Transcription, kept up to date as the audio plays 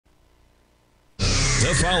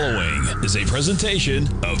The following is a presentation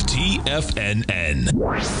of TFNN.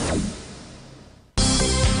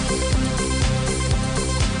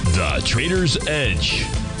 The Trader's Edge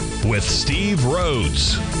with Steve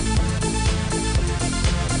Rhodes.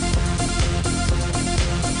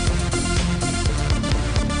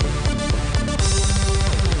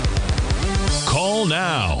 Call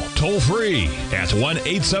now, toll free at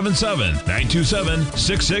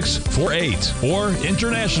 1-877-927-6648 or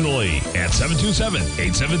internationally at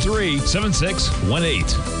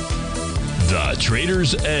 727-873-7618. The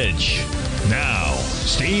Trader's Edge. Now,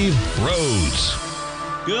 Steve Rhodes.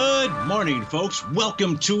 Good morning, folks.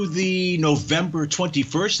 Welcome to the November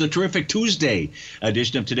 21st, the terrific Tuesday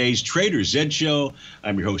edition of today's Trader's Edge Show.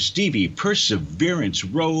 I'm your host, Stevie Perseverance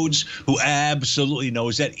Rhodes, who absolutely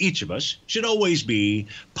knows that each of us should always be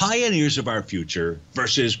pioneers of our future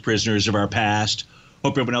versus prisoners of our past.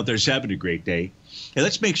 Hope everyone out there is having a great day. And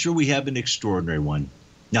let's make sure we have an extraordinary one.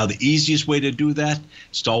 Now, the easiest way to do that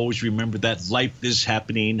is to always remember that life is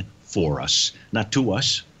happening for us, not to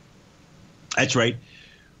us. That's right.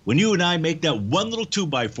 When you and I make that one little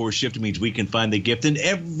 2x4 shift, it means we can find the gift in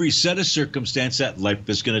every set of circumstance that life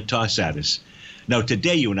is going to toss at us. Now,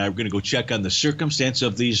 today, you and I are going to go check on the circumstance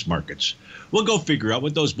of these markets. We'll go figure out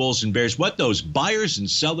what those bulls and bears, what those buyers and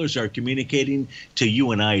sellers are communicating to you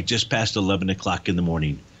and I just past 11 o'clock in the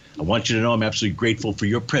morning. I want you to know I'm absolutely grateful for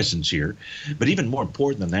your presence here. But even more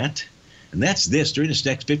important than that, and that's this, during this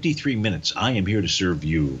next 53 minutes, I am here to serve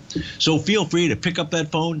you. So feel free to pick up that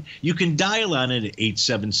phone. You can dial on it at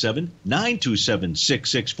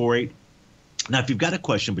 877-927-6648. Now, if you've got a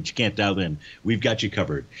question but you can't dial in, we've got you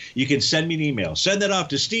covered. You can send me an email. Send that off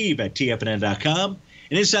to steve@tfnn.com.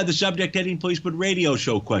 And inside the subject heading, please put radio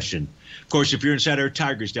show question. Of course, if you're inside our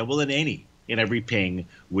Tigers Den, well, then any and every ping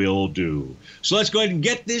will do. So let's go ahead and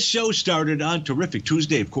get this show started on terrific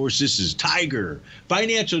Tuesday. Of course, this is Tiger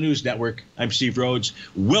Financial News Network. I'm Steve Rhodes.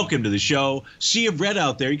 Welcome to the show. Sea of red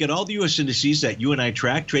out there. You got all the U.S. indices that you and I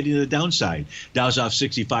track trading to the downside. Dow's off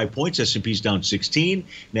 65 points. S&P's down 16.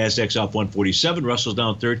 NASDAQ's off 147. Russell's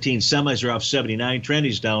down 13. Semis are off 79.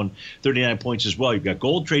 Trendy's down 39 points as well. You've got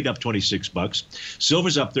gold trading up 26 bucks.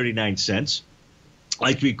 Silver's up 39 cents.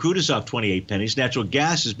 Light sweet crude is off 28 pennies. Natural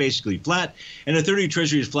gas is basically flat, and the 30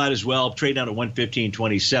 Treasury is flat as well, trading out at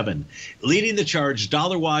 115.27. Leading the charge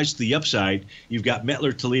dollar-wise to the upside, you've got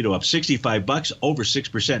Mettler Toledo up 65 bucks, over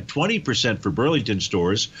 6%, 20% for Burlington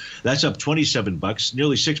Stores. That's up 27 bucks,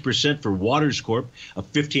 nearly 6% for Waters Corp, a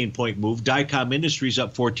 15-point move. Dycom Industries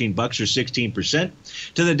up 14 bucks or 16%.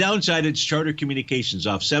 To the downside, it's Charter Communications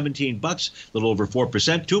off 17 bucks, a little over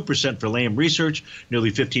 4%, 2% for Lam Research, nearly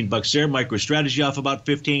 15 bucks there. MicroStrategy off about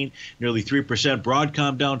 15, nearly 3%.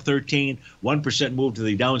 Broadcom down 13, 1% move to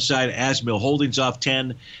the downside. Asmil Holdings off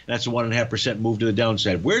 10. That's a 1.5% move to the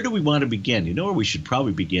downside. Where do we want to begin? You know where we should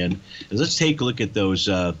probably begin is let's take a look at those.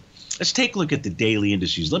 Let's take a look at the daily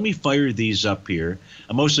indices. Let me fire these up here.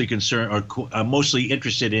 I'm mostly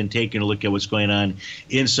interested in taking a look at what's going on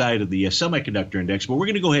inside of the semiconductor index, but we're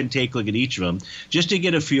going to go ahead and take a look at each of them just to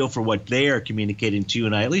get a feel for what they are communicating to you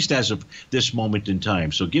and I, at least as of this moment in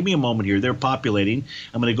time. So give me a moment here. They're populating.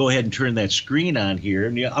 I'm going to go ahead and turn that screen on here.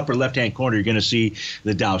 In the upper left-hand corner, you're going to see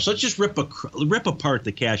the Dow. So let's just rip apart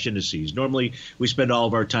the cash indices. Normally, we spend all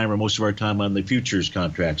of our time or most of our time on the futures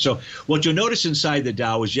contract. So what you'll notice inside the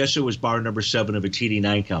Dow is, yes, it was bar number 7 of a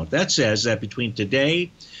TD9 count. That says that between today,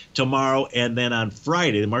 tomorrow, and then on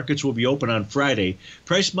Friday, the markets will be open on Friday,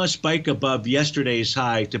 price must spike above yesterday's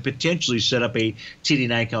high to potentially set up a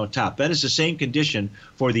TD9 count top. That is the same condition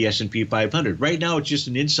for the S&P 500. Right now, it's just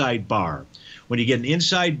an inside bar. When you get an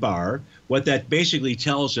inside bar, what that basically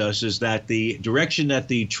tells us is that the direction that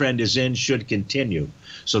the trend is in should continue.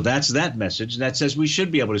 So that's that message. And that says we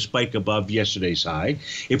should be able to spike above yesterday's high.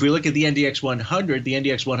 If we look at the NDX 100, the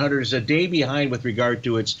NDX 100 is a day behind with regard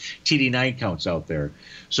to its TD9 counts out there.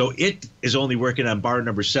 So it is only working on bar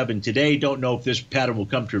number 7 today. Don't know if this pattern will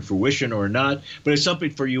come to fruition or not, but it's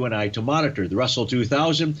something for you and I to monitor. The Russell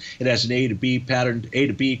 2000, it has an A to B pattern. A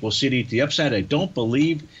to B equals CD to the upside. I don't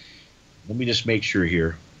believe. Let me just make sure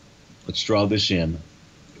here. Let's draw this in,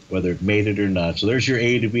 whether it made it or not. So there's your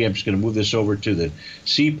A to B. I'm just going to move this over to the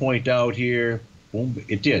C point out here. Boom,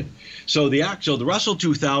 it did. So the Russell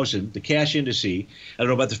 2000, the cash indice, I don't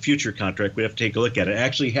know about the future contract. We have to take a look at it. It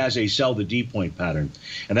actually has a sell to D point pattern.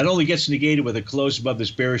 And that only gets negated with a close above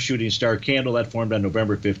this bearish shooting star candle that formed on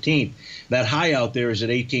November 15th. That high out there is at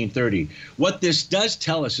 1830. What this does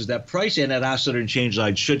tell us is that price and that oscillator and change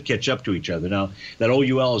line should catch up to each other. Now, that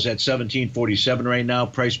OUL is at 1747 right now,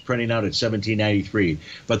 price printing out at 1793.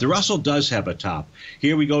 But the Russell does have a top.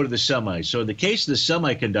 Here we go to the semis. So in the case of the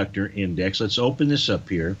semiconductor index, let's open open this up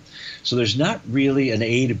here. So there's not really an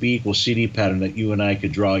A to B equals CD pattern that you and I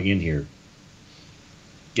could draw in here.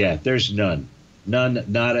 Yeah, there's none. None,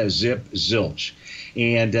 nada, zip, zilch.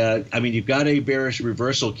 And, I mean, you've got a bearish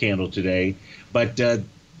reversal candle today, but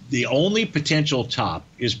the only potential top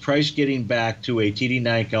is price getting back to a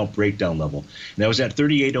TD9 count breakdown level. And that was at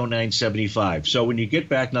 3809.75. So when you get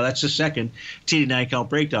back, now that's the second TD9 count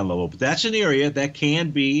breakdown level, but that's an area that can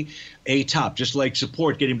be a top, just like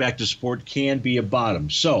support. Getting back to support can be a bottom.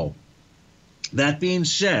 So that being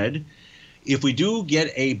said, if we do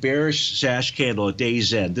get a bearish sash candle at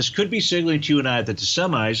day's end, this could be signaling to you and I that the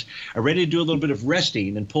semis are ready to do a little bit of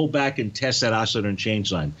resting and pull back and test that oscillator and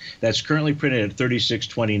change line. That's currently printed at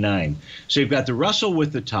 36.29. So you've got the Russell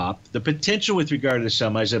with the top, the potential with regard to the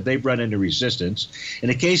semis that they've run into resistance. In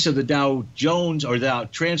the case of the Dow Jones or Dow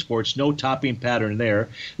Transports, no topping pattern there.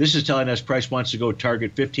 This is telling us price wants to go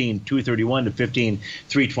target 15,231 to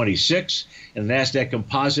 15,326. And the NASDAQ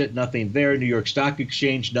Composite, nothing there. New York Stock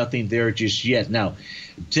Exchange, nothing there just yet. Now,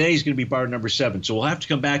 today's going to be bar number 7. So we'll have to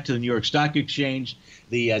come back to the New York Stock Exchange,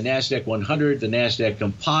 the NASDAQ 100, the NASDAQ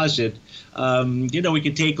Composite. We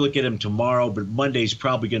can take a look at them tomorrow, but Monday's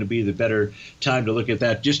probably going to be the better time to look at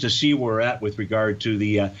that just to see where we're at with regard to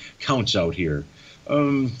the counts out here.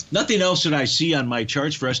 Nothing else that I see on my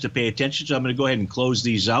charts for us to pay attention to. So I'm going to go ahead and close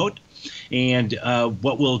these out. And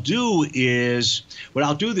what I'll do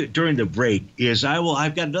during the break is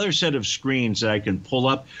I've got another set of screens that I can pull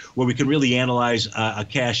up where we can really analyze a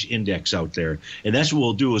cash index out there. And that's what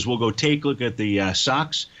we'll do is we'll go take a look at the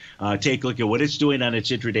SOX, take a look at what it's doing on its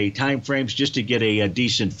intraday time frames just to get a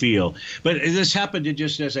decent feel. But this happened to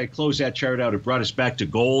just as I closed that chart out, it brought us back to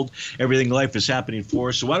gold. Everything in life is happening for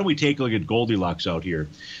us. So why don't we take a look at Goldilocks out here?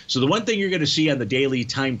 So the one thing you're going to see on the daily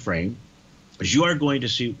time frame is you are going to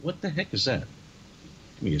see, what the heck is that?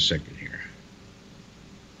 Give me a second here.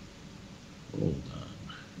 Hold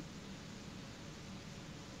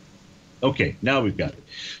on. Okay, now we've got it.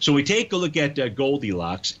 So we take a look at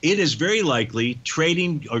Goldilocks. It is very likely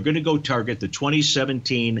trading or going to go target the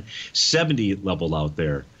 2017-70 level out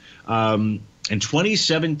there. And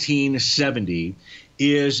 2017-70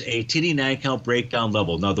 is a TD9 count breakdown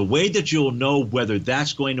level. Now, the way that you'll know whether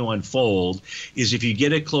that's going to unfold is if you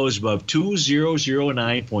get it close above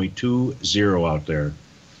 2009.20 out there.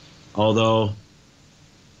 Although,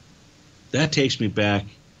 that takes me back.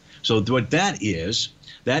 So what that is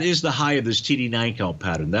the high of this TD9 count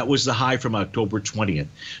pattern. That was the high from October 20th.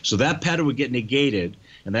 So that pattern would get negated,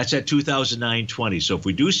 and that's at 2009.20. So if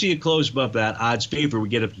we do see a close above that, odds favor we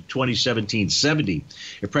get up to 2017.70.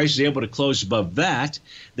 If price is able to close above that,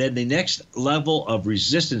 then the next level of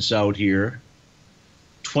resistance out here,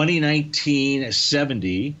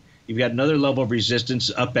 2019.70, you've got another level of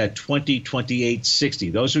resistance up at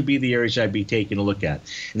 2028.60. Those would be the areas I'd be taking a look at.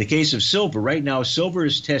 In the case of silver, right now, silver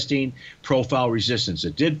is testing profile resistance.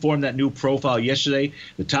 It did form that new profile yesterday.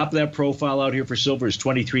 The top of that profile out here for silver is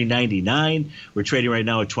 23.99. We're trading right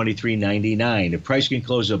now at 23.99. If price can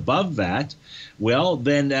close above that, well,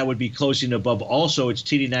 then that would be closing above also its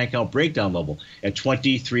TD9 count breakdown level at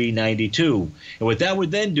 23.92. And what that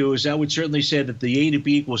would then do is that would certainly say that the A to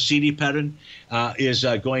B equals CD pattern is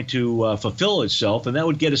going to fulfill itself, and that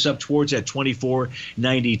would get us up towards that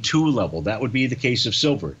 24.92 level. That would be the case of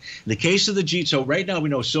silver. In the case of the G, so right now we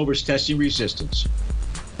know silver's testing resistance.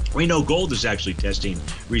 We know gold is actually testing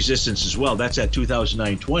resistance as well. That's at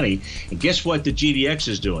 2009.20. And guess what the GDX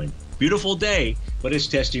is doing? Beautiful day, but it's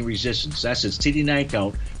testing resistance. That's its TD9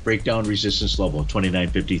 count breakdown resistance level,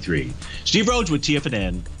 29.53. Steve Rhodes with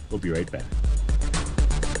TFNN. We'll be right back.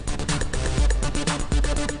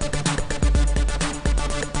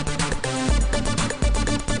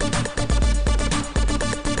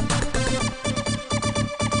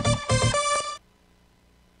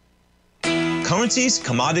 Currencies,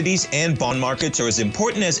 commodities, and bond markets are as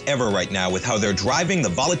important as ever right now with how they're driving the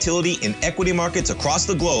volatility in equity markets across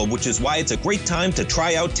the globe, which is why it's a great time to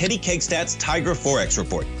try out Teddy Kegstad's Tiger Forex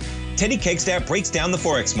Report. Teddy Kegstad breaks down the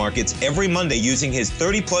Forex markets every Monday using his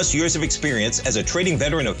 30-plus years of experience as a trading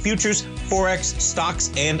veteran of futures, Forex, stocks,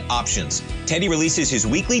 and options. Teddy releases his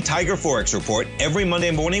weekly Tiger Forex Report every Monday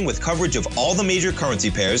morning with coverage of all the major currency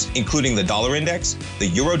pairs, including the dollar index, the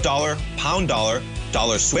euro dollar, pound dollar,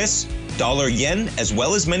 dollar Swiss, dollar yen, as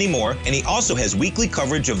well as many more, and he also has weekly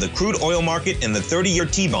coverage of the crude oil market and the 30-year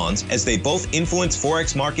T-bonds, as they both influence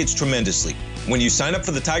Forex markets tremendously. When you sign up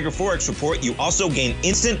for the Tiger Forex Report, you also gain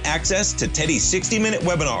instant access to Teddy's 60-minute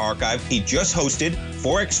webinar archive he just hosted,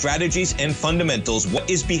 Forex Strategies and Fundamentals, What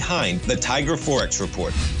is Behind the Tiger Forex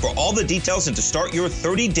Report. For all the details and to start your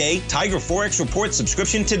 30-day Tiger Forex Report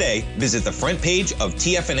subscription today, visit the front page of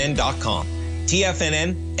TFNN.com.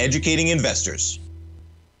 TFNN, educating investors.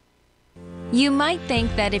 You might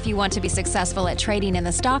think that if you want to be successful at trading in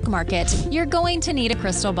the stock market, you're going to need a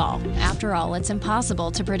crystal ball. After all, it's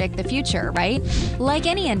impossible to predict the future, right? Like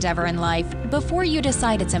any endeavor in life, before you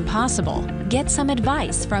decide it's impossible, get some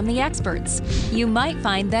advice from the experts. You might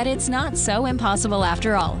find that it's not so impossible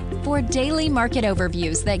after all. For daily market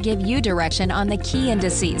overviews that give you direction on the key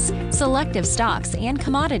indices, selective stocks, and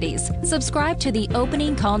commodities, subscribe to the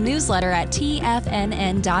Opening Call newsletter at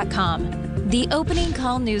TFNN.com. The Opening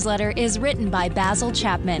Call newsletter is written by Basil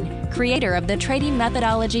Chapman, creator of the trading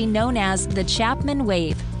methodology known as the Chapman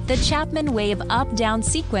Wave. The Chapman Wave up-down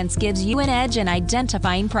sequence gives you an edge in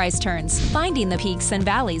identifying price turns, finding the peaks and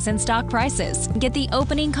valleys in stock prices. Get the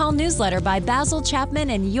Opening Call newsletter by Basil Chapman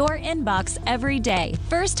in your inbox every day.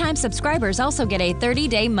 First-time subscribers also get a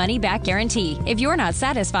 30-day money-back guarantee. If you're not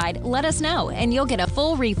satisfied, let us know, and you'll get a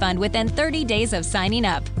full refund within 30 days of signing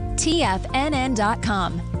up.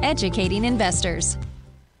 TFNN.com, educating investors.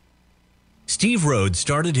 Steve Rhodes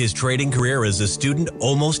started his trading career as a student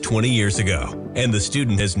almost 20 years ago, and the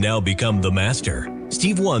student has now become the master.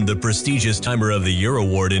 Steve won the prestigious Timer of the Year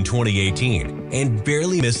award in 2018 and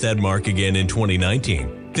barely missed that mark again in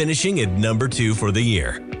 2019, finishing at number 2 for the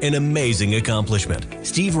year. An amazing accomplishment.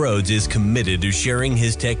 Steve Rhodes is committed to sharing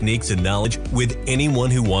his techniques and knowledge with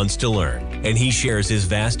anyone who wants to learn, and he shares his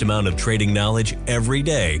vast amount of trading knowledge every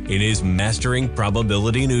day in his Mastering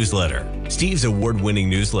Probability newsletter. Steve's award-winning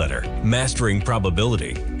newsletter, Mastering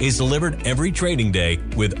Probability, is delivered every trading day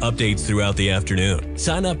with updates throughout the afternoon.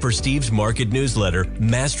 Sign up for Steve's market newsletter,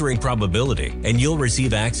 Mastering Probability, and you'll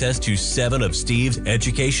receive access to 7 of Steve's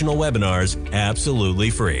educational webinars absolutely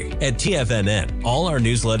free. At TFNN, all our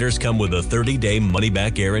newsletters come with a 30-day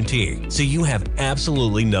money-back guarantee, so you have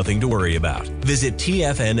absolutely nothing to worry about. Visit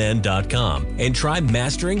TFNN.com and try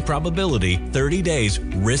Mastering Probability 30 days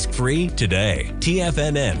risk-free today.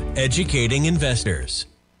 TFNN, educating investors.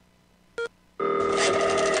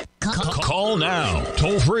 Call now,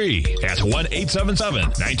 toll free at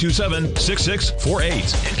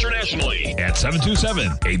 1-877-927-6648. Internationally at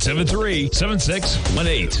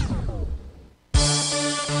 727-873-7618.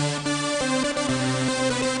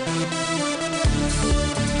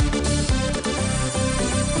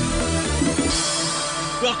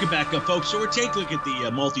 Welcome back, folks. So we're taking a look at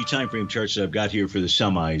the multi-time frame charts that I've got here for the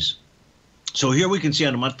semis. So here we can see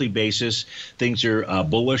on a monthly basis, things are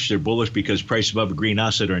bullish. They're bullish because price above a green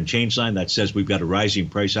oscillator and change line. That says we've got a rising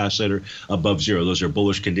price oscillator above zero. Those are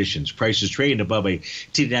bullish conditions. Price is trading above a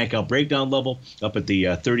TD9 count breakdown level up at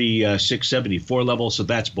the 3674 level. So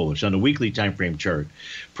that's bullish. On a weekly time frame chart,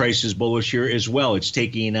 price is bullish here as well. It's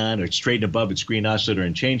taking on, or it's trading above its green oscillator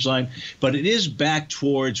and change line, but it is back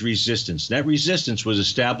towards resistance. That resistance was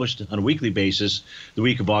established on a weekly basis the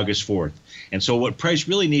week of August 4th. And so what price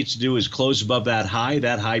really needs to do is close above that high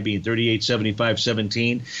being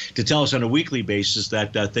 38.7517, to tell us on a weekly basis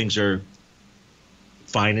that things are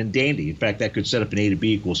fine and dandy. In fact, that could set up an A to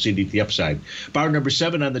B equals C to the upside. Bar number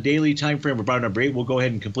 7 on the daily time frame, or bar number 8, we'll go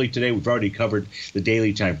ahead and complete today. We've already covered the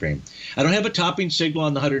daily time frame. I don't have a topping signal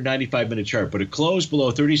on the 195-minute chart, but it closed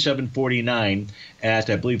below 37.49 at,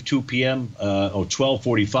 I believe, 2 p.m.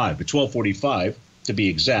 12:45, but 12:45 to be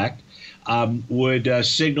exact. Would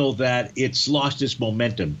signal that it's lost its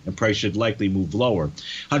momentum and price should likely move lower.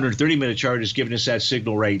 130-minute chart is giving us that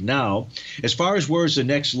signal right now. As far as where's the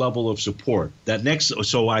next level of support,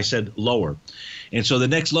 so I said lower. And so the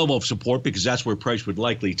next level of support, because that's where price would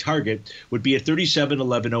likely target, would be at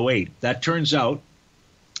 37.1108. That turns out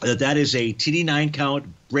that is a TD9 count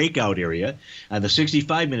breakout area. On the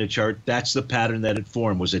 65-minute chart, that's the pattern that it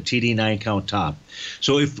formed, was a TD9 count top.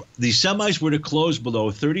 So if the semis were to close below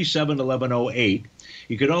 37.1108,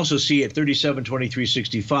 you could also see at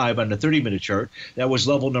 37.2365 on the 30-minute chart, that was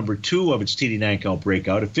level number 2 of its TD9 count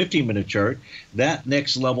breakout. A 15-minute chart, that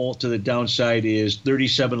next level to the downside is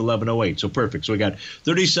 37.1108. So perfect. So we got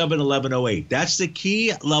 37.1108. That's the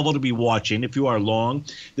key level to be watching if you are long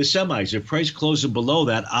the semis. If price closes below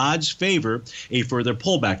that, odds favor a further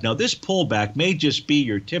pullback. Now, this pullback may just be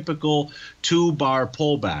your typical 2-bar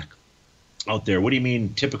pullback out there. What do you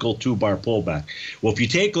mean typical 2-bar pullback? Well, if you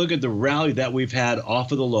take a look at the rally that we've had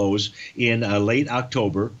off of the lows in late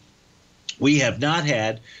October, we have not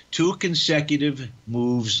had 2 consecutive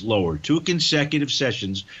moves lower, 2 consecutive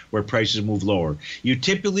sessions where prices move lower. You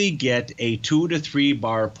typically get a 2 to 3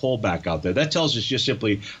 bar pullback out there. That tells us just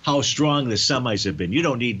simply how strong the semis have been. You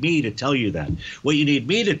don't need me to tell you that. What you need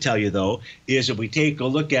me to tell you, though, is if we take a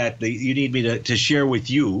look at you need me to share with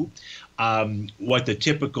you what the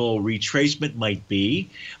typical retracement might be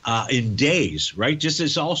in days, right? Just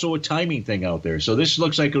as also a timing thing out there. So this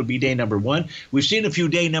looks like it'll be day number 1. We've seen a few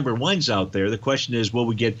day number 1s out there. The question is, will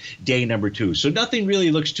we get day number 2? So nothing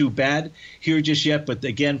really looks too bad here just yet. But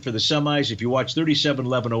again, for the semis, if you watch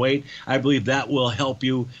 37.1108, I believe that will help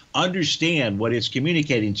you understand what it's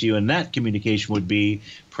communicating to you. And that communication would be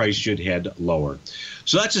price should head lower.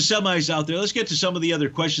 So that's the semis out there. Let's get to some of the other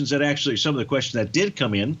questions that actually, some of the questions that did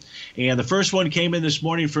come in. And the first one came in this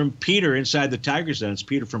morning from Peter inside the Tigers Den. It's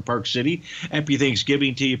Peter from Park City. Happy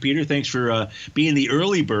Thanksgiving to you, Peter. Thanks for being the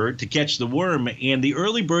early bird to catch the worm. And the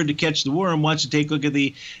early bird to catch the worm wants to take a look at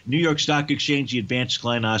the New York Stock Exchange, the Advanced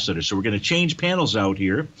Decline Oscillator. So we're going to change panels out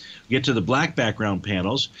here, get to the black background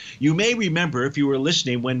panels. You may remember, if you were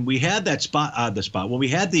listening, when we had that when we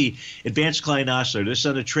had the Advanced Decline Oscillator, this is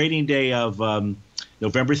on a trading day of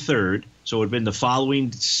November 3rd, so it would have been the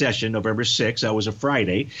following session, November 6th. That was a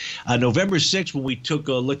Friday. November 6th, when we took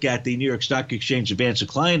a look at the New York Stock Exchange Advanced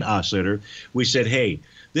Decline Oscillator, we said, hey,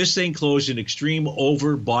 this thing closed in extreme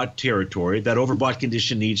overbought territory. That overbought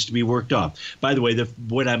condition needs to be worked off. By the way,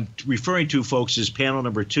 what I'm referring to, folks, is panel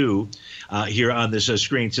number 2 here on this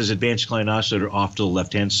screen. It says Advanced Decline Oscillator off to the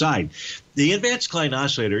left-hand side. The Advanced Decline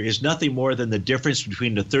Oscillator is nothing more than the difference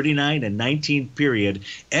between the 39 and 19 period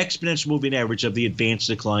exponential moving average of the Advanced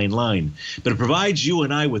Decline line. But it provides you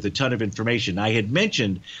and I with a ton of information. I had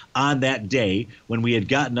mentioned on that day when we had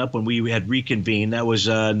gotten up, when we had reconvened, that was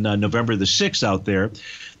on November the 6th out there,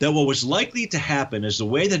 that what was likely to happen is the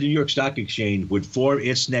way that the New York Stock Exchange would form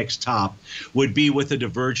its next top would be with a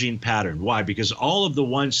diverging pattern. Why? Because all of the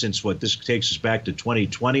ones since this takes us back to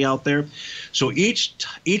 2020 out there. So each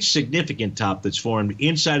significant top that's formed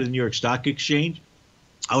inside of the New York Stock Exchange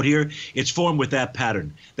out here, it's formed with that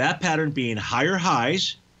pattern. That pattern being higher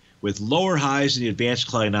highs with lower highs in the Advanced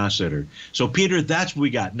Decline Oscillator. So, Peter, that's what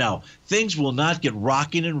we got. Now, things will not get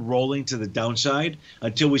rocking and rolling to the downside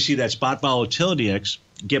until we see that spot volatility index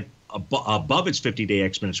get above its 50-day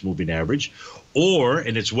exponential moving average, or,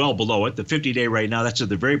 and it's well below it, the 50-day right now, that's at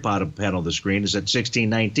the very bottom panel of the screen, is at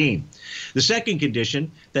 1619. The second condition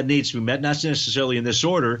that needs to be met, not necessarily in this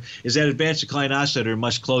order, is that Advanced Decline Oscillator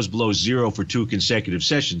must close below 0 for 2 consecutive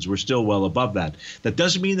sessions. We're still well above that. That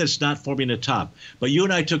doesn't mean that it's not forming a top. But you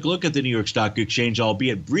and I took a look at the New York Stock Exchange,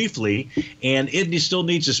 albeit briefly, and it still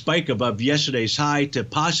needs a spike above yesterday's high to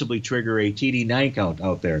possibly trigger a TD9 count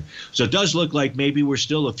out there. So it does look like maybe we're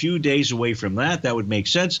still a few days away from that. That would make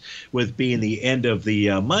sense with being the end of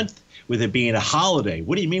the month, with it being a holiday.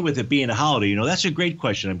 What do you mean with it being a holiday? You know, that's a great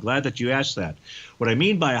question. I'm glad that you asked that. What I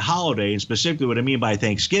mean by a holiday, and specifically what I mean by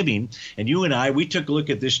Thanksgiving, and you and I, we took a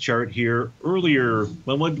look at this chart here earlier.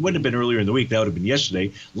 Well, it wouldn't have been earlier in the week. That would have been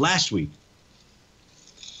yesterday. Last week.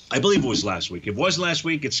 I believe it was last week. If it wasn't last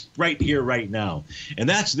week, it's right here, right now. And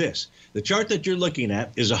that's this. The chart that you're looking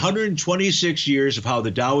at is 126 years of how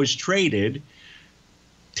the Dow is traded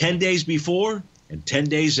 10 days before and 10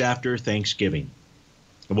 days after Thanksgiving.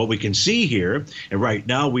 And what we can see here, and right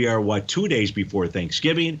now we are, 2 days before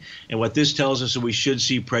Thanksgiving, and what this tells us is we should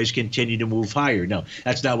see price continue to move higher. Now,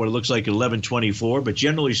 that's not what it looks like at 1124, but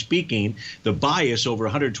generally speaking, the bias over a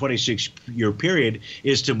 126-year period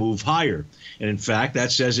is to move higher. And in fact,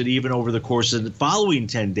 that says that even over the course of the following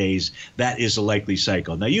 10 days, that is a likely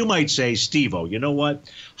cycle. Now, you might say, Steve-O, you know what?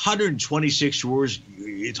 126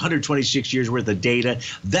 years worth of data,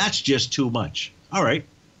 that's just too much. All right.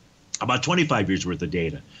 About 25 years worth of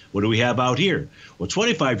data. What do we have out here? Well,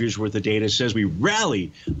 25 years worth of data says we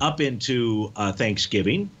rally up into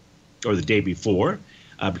Thanksgiving, or the day before,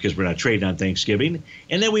 because we're not trading on Thanksgiving.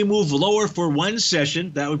 And then we move lower for one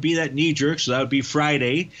session. That would be that knee jerk. So that would be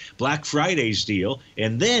Friday, Black Friday's deal.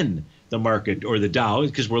 And then the market, or the Dow,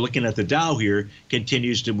 because we're looking at the Dow here,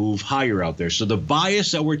 continues to move higher out there. So the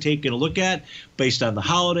bias that we're taking a look at, based on the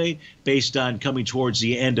holiday, based on coming towards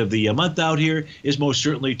the end of the month out here, is most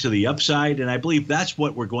certainly to the upside. And I believe that's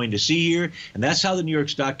what we're going to see here. And that's how the New York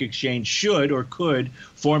Stock Exchange should or could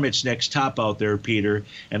form its next top out there, Peter.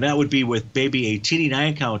 And that would be with maybe a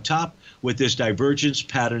TD9 count top, with this divergence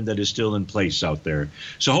pattern that is still in place out there.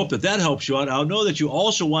 So I hope that helps you out. I'll know that you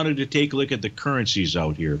also wanted to take a look at the currencies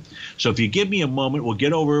out here. So if you give me a moment,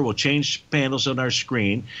 we'll change panels on our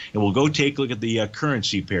screen, and we'll go take a look at the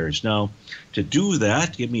currency pairs. Now, to do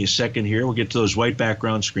that, give me a second here. We'll get to those white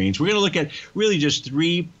background screens. We're going to look at really just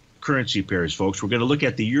 3 currency pairs, folks. We're going to look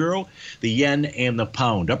at the euro, the yen, and the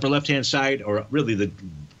pound. Upper left-hand side, or really the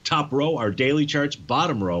top row are daily charts,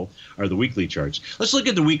 bottom row are the weekly charts. Let's look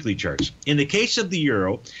at the weekly charts. In the case of the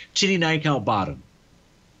euro, TD9 count bottom.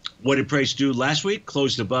 What did price do last week?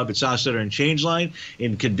 Closed above its oscillator and change line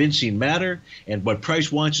in convincing manner. And what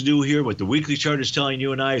price wants to do here, what the weekly chart is telling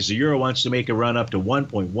you and I, is the euro wants to make a run up to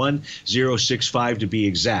 1.1065 to be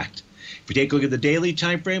exact. If we take a look at the daily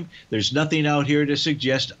time frame, there's nothing out here to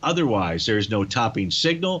suggest otherwise. There's no topping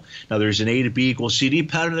signal. Now, there's an A to B equals CD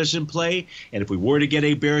pattern that's in play, and if we were to get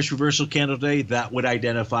a bearish reversal candle today, that would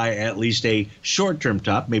identify at least a short-term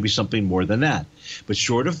top, maybe something more than that. But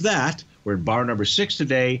short of that, we're in bar number 6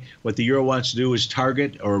 today. What the euro wants to do is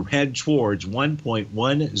target or head towards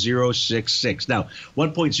 1.1066. Now,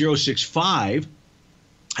 1.065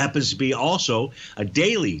 happens to be also a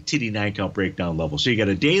daily TD9 count breakdown level. So you got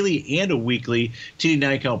a daily and a weekly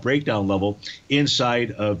TD9 count breakdown level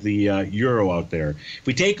inside of the euro out there. If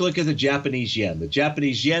we take a look at the Japanese yen, the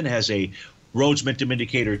Japanese yen has a Rhodes Momentum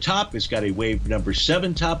Indicator top. It's got a wave number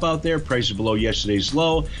 7 top out there. Prices below yesterday's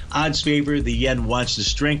low. Odds favor the yen wants to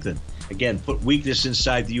strengthen. Again, put weakness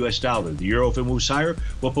inside the U.S. dollar. The euro, if it moves higher,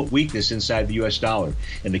 will put weakness inside the U.S. dollar.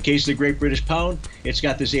 In the case of the Great British Pound, it's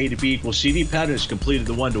got this A to B equals CD pattern. It's completed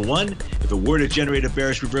the 1-to-1. If it were to generate a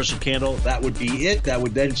bearish reversal candle, that would be it. That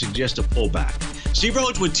would then suggest a pullback. Steve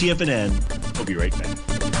Rhodes with TFNN. We'll be right back.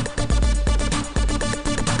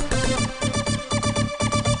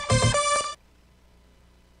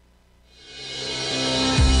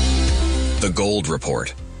 The Gold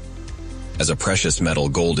Report. As a precious metal,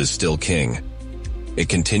 gold is still king. It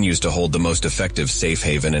continues to hold the most effective safe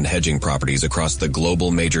haven and hedging properties across the global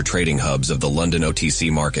major trading hubs of the London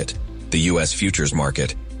OTC market, the U.S. futures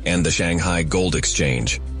market, and the Shanghai Gold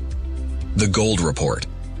Exchange. The Gold Report.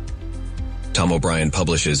 Tom O'Brien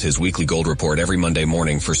publishes his weekly gold report every Monday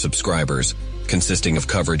morning for subscribers, consisting of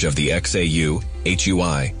coverage of the XAU,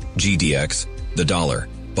 HUI, GDX, the dollar,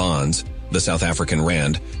 bonds, the South African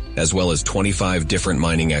rand, as well as 25 different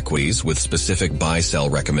mining equities with specific buy-sell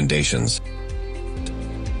recommendations.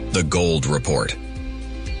 The Gold Report.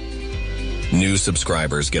 New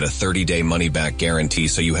subscribers get a 30-day money-back guarantee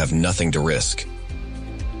so you have nothing to risk.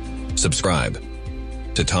 Subscribe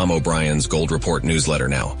to Tom O'Brien's Gold Report newsletter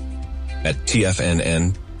now at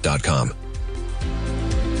TFNN.com.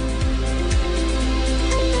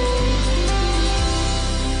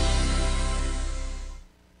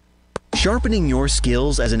 Sharpening your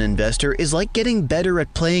skills as an investor is like getting better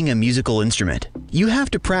at playing a musical instrument. You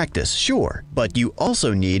have to practice, sure, but you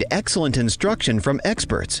also need excellent instruction from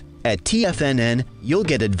experts. At TFNN, you'll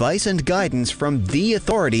get advice and guidance from the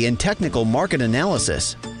authority in technical market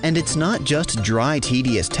analysis. And it's not just dry,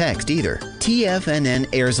 tedious text either. TFNN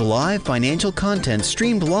airs live financial content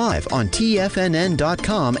streamed live on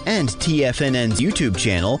TFNN.com and TFNN's YouTube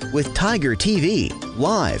channel with Tiger TV,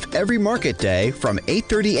 live every market day from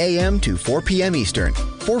 8:30 a.m. to 4 p.m. Eastern,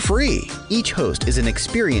 for free. Each host is an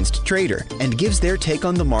experienced trader and gives their take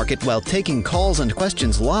on the market while taking calls and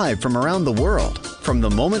questions live from around the world. From the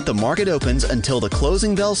moment the market opens until the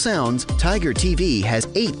closing bell sounds, Tiger TV has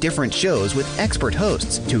 8 different shows with expert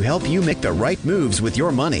hosts to help you make the right moves with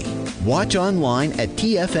your money. Watch online at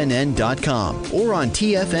TFNN.com or on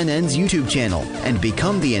TFNN's YouTube channel and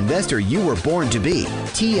become the investor you were born to be.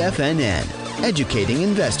 TFNN, educating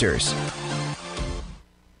investors.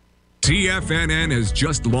 TFNN has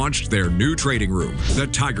just launched their new trading room, the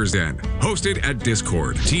Tiger's Den. Hosted at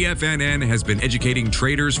Discord, TFNN has been educating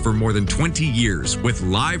traders for more than 20 years with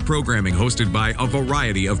live programming hosted by a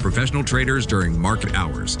variety of professional traders during market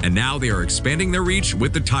hours. And now they are expanding their reach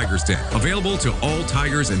with the Tiger's Den, available to all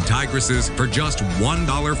tigers and tigresses for just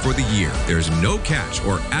 $1 for the year. There's no catch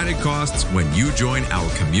or added costs when you join our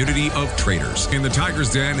community of traders. In the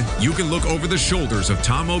Tiger's Den, you can look over the shoulders of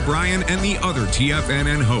Tom O'Brien and the other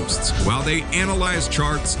TFNN hosts while they analyze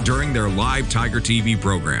charts during their live Tiger TV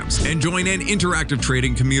programs, and join an interactive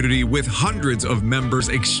trading community with hundreds of members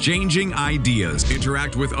exchanging ideas.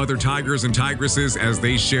 Interact with other tigers and tigresses as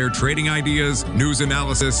they share trading ideas, news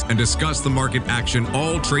analysis, and discuss the market action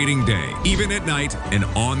all trading day, even at night and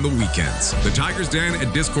on the weekends. The Tiger's Den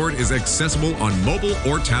at Discord is accessible on mobile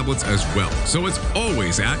or tablets as well, so it's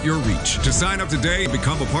always at your reach. To sign up today and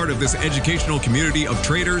become a part of this educational community of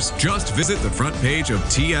traders, just visit the front page of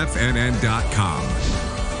TFNN.com.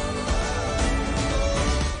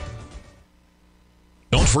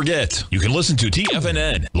 Don't forget, you can listen to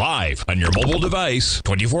TFNN live on your mobile device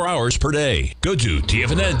 24 hours per day. Go to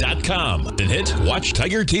TFNN.com, then hit Watch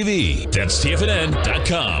Tiger TV. That's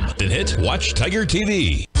TFNN.com, then hit Watch Tiger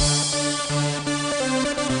TV.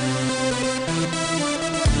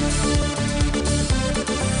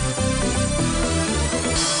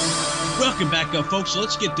 Welcome back, folks.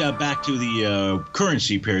 Let's get back to the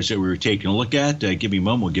currency pairs that we were taking a look at. Give me a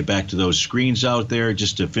moment. We'll get back to those screens out there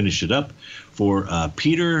just to finish it up for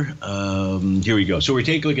Peter. Here we go. So we're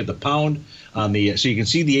taking a look at the pound on the. So you can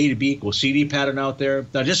see the A to B equals CD pattern out there.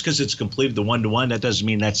 Now, just because it's completed the 1-to-1, that doesn't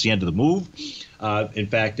mean that's the end of the move. In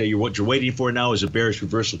fact, what you're waiting for now is a bearish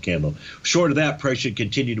reversal candle. Short of that, price should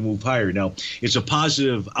continue to move higher. Now, it's a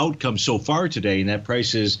positive outcome so far today, and that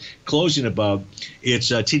price is closing above its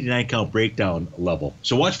TD9 count breakdown level.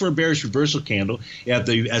 So watch for a bearish reversal candle.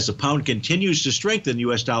 As the pound continues to strengthen, the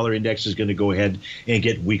U.S. dollar index is going to go ahead and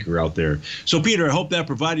get weaker out there. So, Peter, I hope that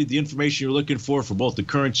provided the information you're looking for both the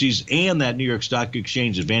currencies and that New York Stock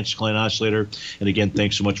Exchange Advanced Decline Oscillator. And again,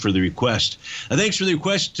 thanks so much for the request. Thanks for the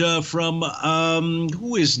request from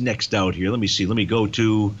who is next out here? Let me see. Let me go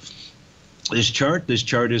to this chart. This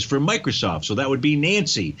chart is for Microsoft. So that would be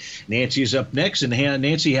Nancy. Nancy is up next. And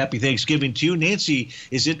Nancy, happy Thanksgiving to you. Nancy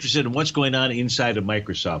is interested in what's going on inside of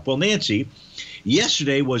Microsoft. Well, Nancy,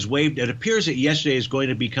 yesterday was waved. It appears that yesterday is going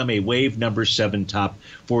to become a wave number 7 top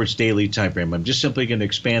for its daily time frame. I'm just simply going to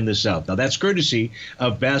expand this out. Now, that's courtesy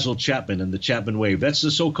of Basil Chapman and the Chapman wave. That's the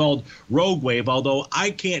so-called rogue wave, although I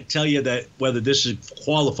can't tell you that whether this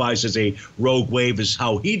qualifies as a rogue wave is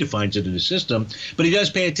how he defines it in his system, but he does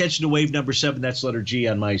pay attention to wave number 7. That's letter G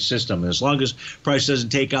on my system. And as long as price doesn't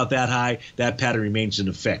take out that high, that pattern remains in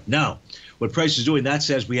effect. Now, what price is doing, that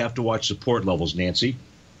says we have to watch support levels, Nancy.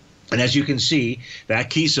 And as you can see, that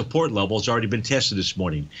key support level has already been tested this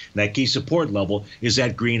morning. And that key support level is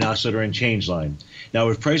that green oscillator and change line. Now,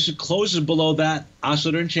 if price closes below that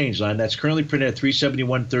oscillator and change line, that's currently printed at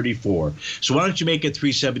 371.34. So why don't you make it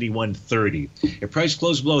 371.30? If price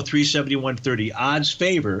closes below 371.30, odds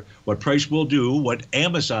favor what price will do, what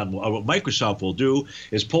Microsoft will do,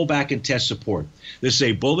 is pull back and test support. This is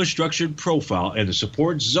a bullish structured profile, and the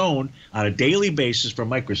support zone on a daily basis for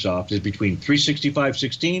Microsoft is between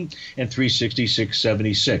 365.16 and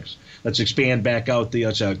 366.76. Let's expand back out the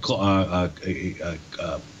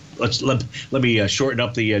let me shorten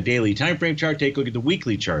up the daily time frame chart. Take a look at the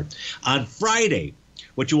weekly chart. On Friday,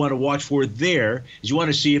 what you want to watch for there is you want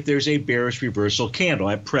to see if there's a bearish reversal candle.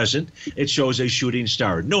 At present, it shows a shooting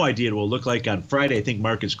star. No idea what it will look like on Friday. I think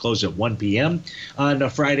markets close at 1 p.m. on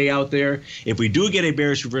Friday out there. If we do get a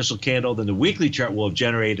bearish reversal candle, then the weekly chart will have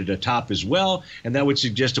generated a top as well, and that would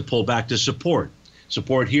suggest a pullback to support.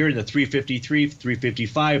 Support here in the 353,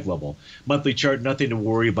 355 level. Monthly chart, nothing to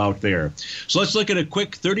worry about there. So let's look at a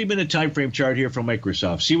quick 30-minute time frame chart here from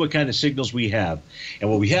Microsoft. See what kind of signals we have. And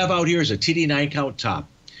what we have out here is a TD9 count top.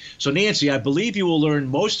 So Nancy, I believe you will learn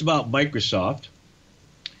most about Microsoft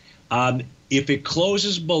if it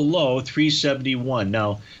closes below 371.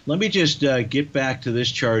 Now, let me just get back to this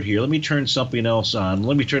chart here. Let me turn something else on.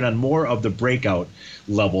 Let me turn on more of the breakout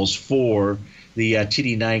levels for the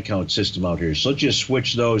TD9 count system out here. So let's just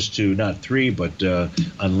switch those to not 3, but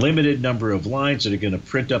unlimited number of lines that are going to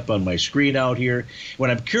print up on my screen out here. What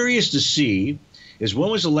I'm curious to see is when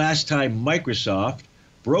was the last time Microsoft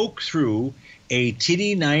broke through a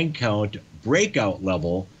TD9 count breakout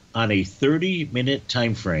level on a 30-minute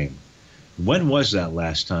time frame? When was that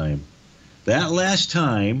last time? That last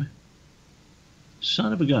time,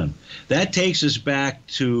 son of a gun, that takes us back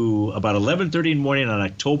to about 11:30 in the morning on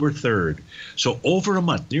October 3rd. So over a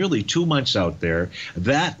month, nearly 2 months out there,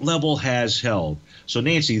 that level has held. So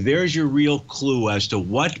Nancy, there's your real clue as to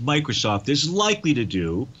what Microsoft is likely to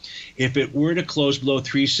do if it were to close below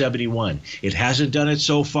 371. It hasn't done it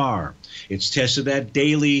so far. It's tested that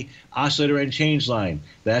daily oscillator and change line.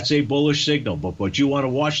 That's a bullish signal. But what you want to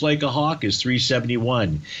watch like a hawk is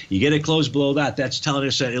 371. You get it close below that, that's telling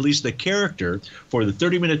us that at least the character for the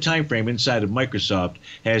 30-minute time frame inside of Microsoft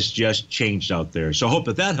has just changed out there. So I hope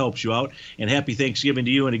that helps you out. And happy Thanksgiving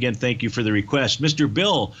to you. And again, thank you for the request. Mr.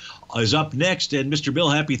 Bill is up next. And Mr. Bill,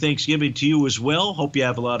 happy Thanksgiving to you as well. Hope you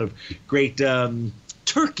have a lot of great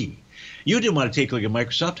turkey. You didn't want to take a look at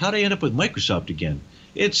Microsoft. How did I end up with Microsoft again?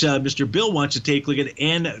 It's Mr. Bill wants to take a look at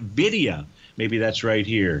NVIDIA. Maybe that's right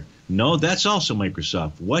here. No, that's also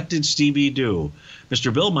Microsoft. What did Stevie do?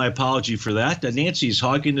 Mr. Bill, my apology for that. Nancy's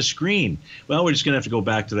hogging the screen. Well, we're just going to have to go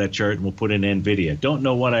back to that chart and we'll put in NVIDIA. Don't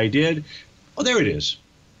know what I did. Oh, there it is.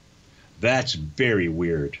 That's very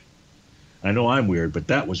weird. I know I'm weird, but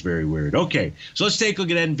that was very weird. Okay, so let's take a look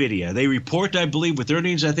at NVIDIA. They report, I believe, with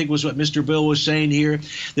earnings, I think was what Mr. Bill was saying here.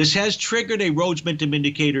 This has triggered a Rhodes Momentum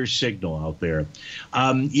Indicator signal out there.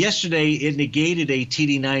 Yesterday, it negated a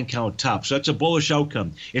TD9 count top, so that's a bullish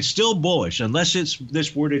outcome. It's still bullish unless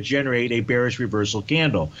this were to generate a bearish reversal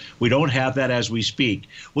candle. We don't have that as we speak.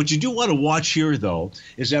 What you do want to watch here, though,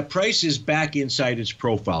 is that price is back inside its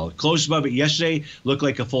profile. It closed above it yesterday, looked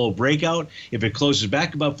like a full breakout. If it closes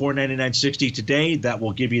back above 499.60, $49.60 today. That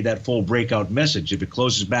will give you that full breakout message. If it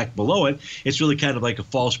closes back below it, it's really kind of like a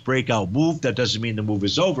false breakout move. That doesn't mean the move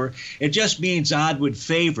is over. It just means odd would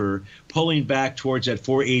favor pulling back towards that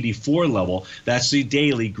 484 level. That's the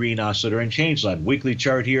daily green oscillator and change line. Weekly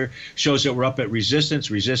chart here shows that we're up at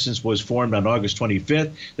resistance. Resistance was formed on August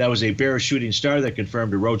 25th. That was a bearish shooting star that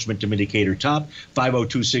confirmed a Rhodes momentum indicator top.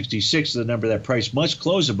 502.66 is the number that price must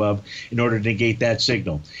close above in order to negate that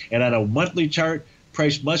signal. And on a monthly chart,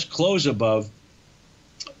 price must close above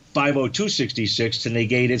 502.66 to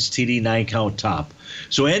negate its TD9 count top.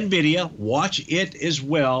 So NVIDIA, watch it as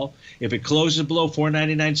well. If it closes below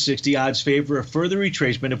 499.60, odds favor a further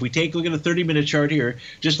retracement. If we take a look at a 30-minute chart here,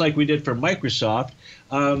 just like we did for Microsoft,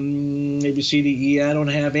 maybe CDE, I don't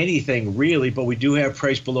have anything really, but we do have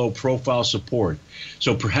price below profile support.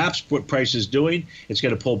 So perhaps what price is doing, it's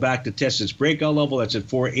going to pull back to test its breakout level. That's at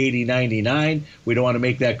 480.99. We don't want to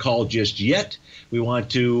make that call just yet. We don't want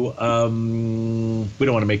to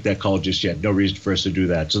make that call just yet. No reason for us to do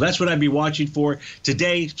that. So that's what I'd be watching for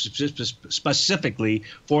today, specifically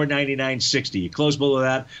 499.60. You close below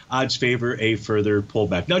that, odds favor a further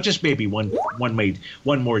pullback. Now, just maybe one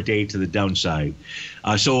more day to the downside.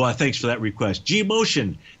 So thanks for that request.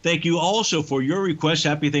 G-Motion, thank you also for your request.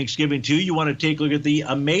 Happy Thanksgiving to you. You want to take a look at the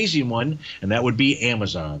amazing one, and that would be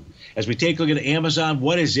Amazon. As we take a look at Amazon,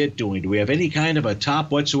 what is it doing? Do we have any kind of a top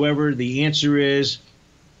whatsoever? The answer is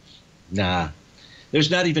nah. There's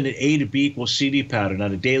not even an A to B equals CD pattern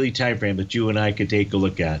on a daily time frame that you and I could take a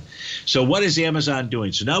look at. So what is Amazon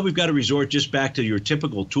doing? So now we've got to resort just back to your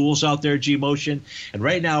typical tools out there, G-Motion. And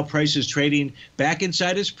right now, price is trading back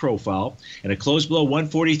inside its profile, and a close below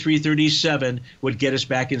 143.37 would get us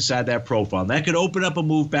back inside that profile. And that could open up a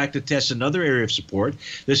move back to test another area of support.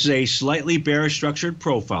 This is a slightly bearish structured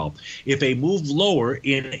profile. If a move lower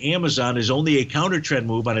in Amazon is only a counter trend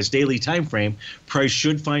move on its daily time frame, price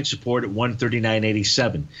should find support at 139.80.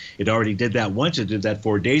 It already did that once. It did that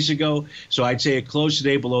 4 days ago. So I'd say it closed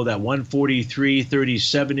today below that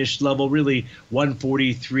 143.37-ish level. Really,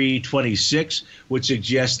 143.26 would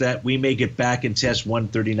suggest that we may get back and test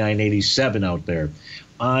 139.87 out there.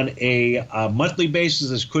 On a monthly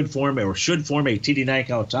basis, this could form or should form a TD9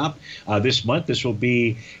 count top this month. This will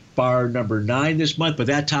be bar number 9 this month, but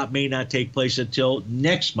that top may not take place until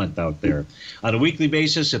next month out there. On a weekly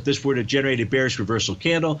basis, if this were to generate a bearish reversal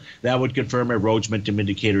candle, that would confirm a Rhodes momentum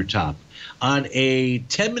indicator top. On a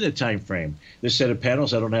 10-minute time frame, this set of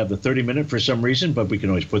panels, I don't have the 30-minute for some reason, but we can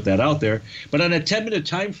always put that out there. But on a 10-minute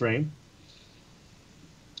time frame,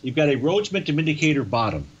 you've got a Rhodes momentum indicator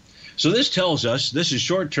bottom. So this tells us, this is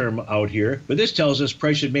short-term out here, but this tells us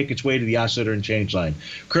price should make its way to the oscillator and change line.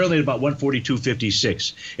 Currently at about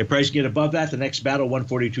 142.56. If price get above that, the next battle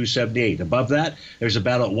 142.78. Above that, there's a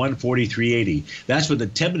battle at 143.80. That's what the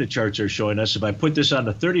 10-minute charts are showing us. If I put this on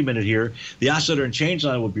the 30-minute here, the oscillator and change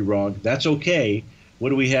line would be wrong. That's okay. What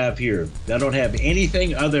do we have here? I don't have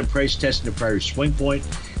anything other than price testing the prior swing point,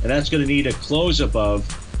 and that's going to need a close above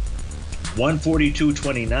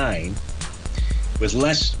 142.29. with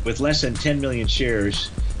less than 10 million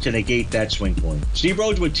shares to negate that swing point. Steve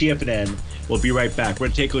Rhodes with TFNN. We'll be right back. We're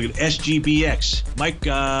going to take a look at SGBX, Mike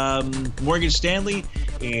Morgan Stanley,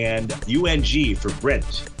 and UNG for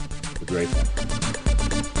Brent. We'll be right back.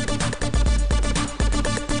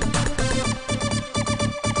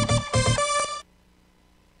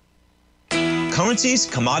 Currencies,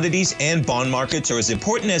 commodities, and bond markets are as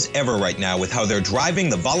important as ever right now with how they're driving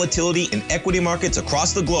the volatility in equity markets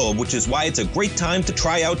across the globe, which is why it's a great time to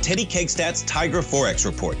try out Teddy Kegstad's Tiger Forex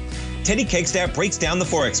Report. Teddy Kegstad breaks down the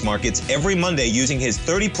Forex markets every Monday using his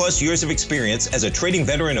 30-plus years of experience as a trading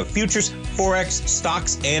veteran of futures, Forex,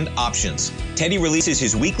 stocks, and options. Teddy releases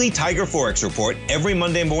his weekly Tiger Forex Report every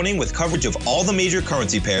Monday morning with coverage of all the major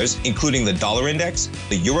currency pairs, including the dollar index,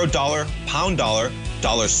 the euro dollar, pound dollar,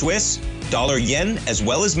 dollar Swiss, dollar yen, as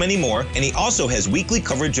well as many more, and he also has weekly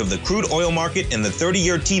coverage of the crude oil market and the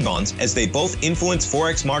 30-year T-bonds, as they both influence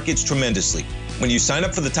Forex markets tremendously. When you sign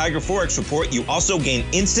up for the Tiger Forex Report, you also gain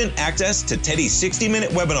instant access to Teddy's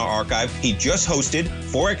 60-minute webinar archive he just hosted,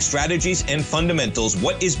 Forex Strategies and Fundamentals,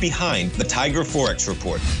 What is Behind the Tiger Forex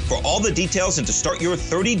Report. For all the details and to start your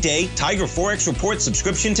 30-day Tiger Forex Report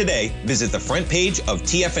subscription today, visit the front page of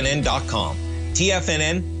TFNN.com.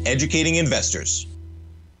 TFNN, educating investors.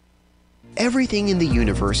 Everything in the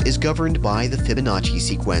universe is governed by the Fibonacci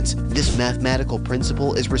sequence. This mathematical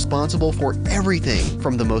principle is responsible for everything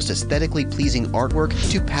from the most aesthetically pleasing artwork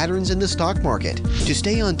to patterns in the stock market. To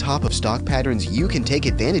stay on top of stock patterns you can take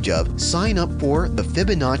advantage of, sign up for the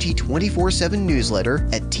Fibonacci 24/7 newsletter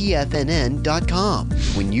at TFNN.com.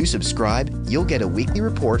 When you subscribe, you'll get a weekly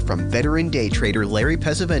report from veteran day trader Larry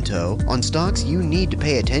Pesavento on stocks you need to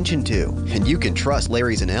pay attention to. And you can trust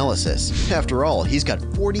Larry's analysis. After all, he's got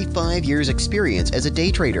 45 years experience as a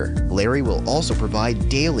day trader. Larry will also provide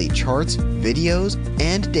daily charts, videos,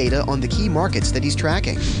 and data on the key markets that he's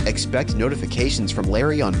tracking. Expect notifications from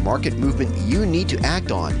Larry on market movement you need to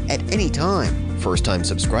act on at any time. First-time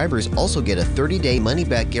subscribers also get a 30-day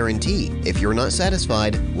money-back guarantee. If you're not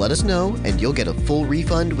satisfied, let us know and you'll get a full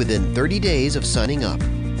refund within 30 days of signing up.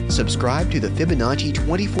 Subscribe to the Fibonacci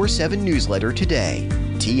 24/7 newsletter today.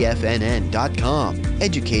 TFNN.com,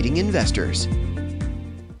 educating investors.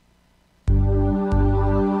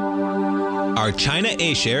 Are China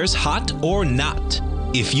A-shares hot or not?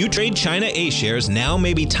 If you trade China A-shares, now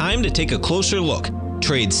may be time to take a closer look.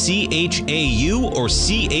 Trade CHAU or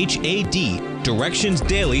CHAD, Directions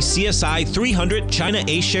Daily CSI 300 China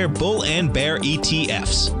A-share Bull and Bear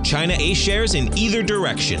ETFs. China A-shares in either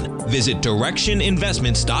direction. Visit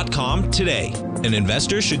directioninvestments.com today. An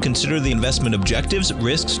investor should consider the investment objectives,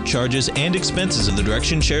 risks, charges, and expenses of the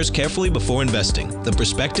Direction shares carefully before investing. The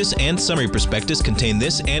prospectus and summary prospectus contain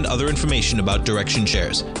this and other information about Direction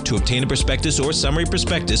shares. To obtain a prospectus or summary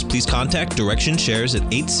prospectus, please contact Direction shares at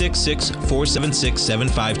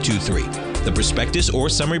 866-476-7523. The prospectus or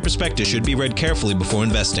summary prospectus should be read carefully before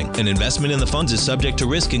investing. An investment in the funds is subject to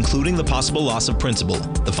risk, including the possible loss of principal.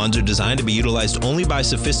 The funds are designed to be utilized only by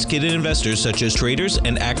sophisticated investors such as traders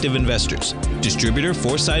and active investors. Distributor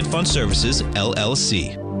Foreside Fund Services,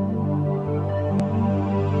 LLC.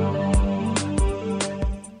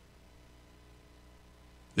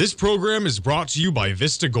 This program is brought to you by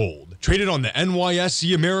Vista Gold, traded on the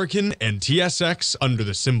NYSE American and TSX under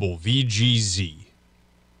the symbol VGZ.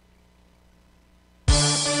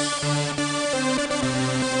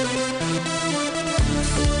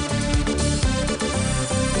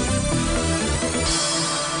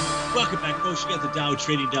 Welcome back, folks. You got the Dow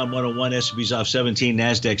trading down 101, S&P's off 17,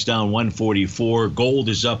 Nasdaq's down 144. Gold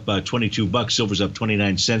is up $22, silver's up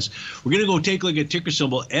 29 cents. We're going to go take a look at ticker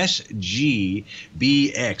symbol SGBX.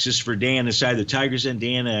 This is for Dan inside the Tigers. And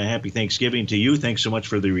Dan, happy Thanksgiving to you. Thanks so much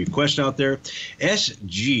for the request out there.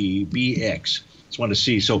 SGBX. Just want to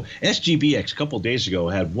see. So SGBX a couple of days ago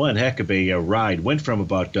had one heck of a ride. Went from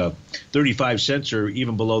about 35 cents or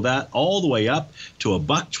even below that all the way up to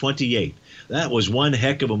 $1.28. That was one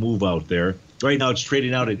heck of a move out there. Right now it's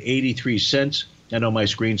trading out at 83 cents. I know my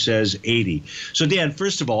screen says 80. So Dan,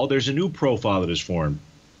 first of all, there's a new profile that is formed.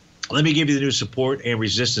 Let me give you the new support and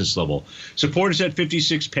resistance level. Support is at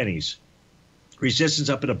 56 pennies. Resistance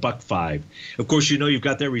up at $1.05. Of course, you know you've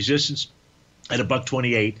got that resistance at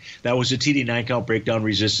 $1.28. That was a TD9 count breakdown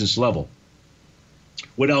resistance level.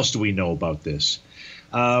 What else do we know about this?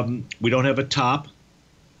 We don't have a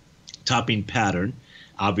topping pattern.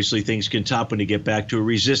 Obviously, things can top when you get back to a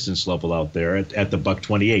resistance level out there at the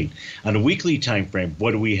 $1.28. On a weekly time frame,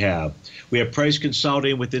 what do we have? We have price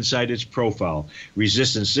consolidating with inside its profile.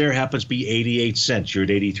 Resistance there happens to be 88 cents. You're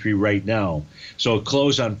at 83 right now. So a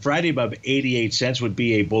close on Friday above 88 cents would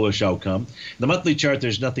be a bullish outcome. The monthly chart,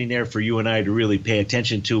 there's nothing there for you and I to really pay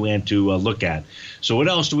attention to and to look at. So what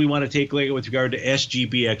else do we want to take a look at with regard to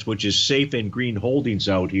SGBX, which is safe and green holdings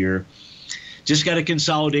out here? Just got a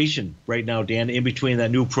consolidation right now, Dan, in between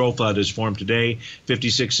that new profile that is formed today,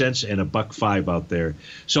 56 cents and $1.05 out there.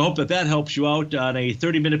 So I hope that helps you out. On a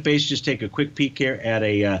 30-minute basis, just take a quick peek here at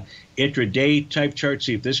a intraday type chart,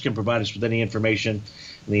 see if this can provide us with any information.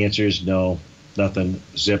 And the answer is no, nothing,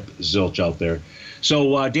 zip, zilch out there.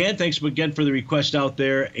 So, Dan, thanks again for the request out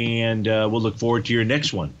there, and we'll look forward to your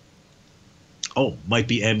next one. Oh, might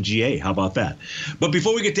be MGA. How about that? But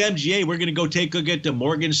before we get to MGA, we're going to go take a look at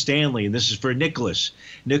Morgan Stanley, and this is for Nicholas.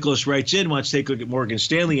 Nicholas writes in, wants to take a look at Morgan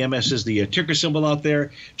Stanley. MS is the ticker symbol out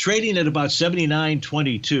there, trading at about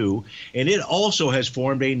 79.22, and it also has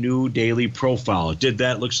formed a new daily profile. It did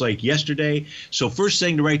that, looks like, yesterday. So first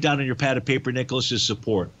thing to write down on your pad of paper, Nicholas, is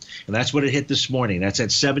support, and that's what it hit this morning. That's at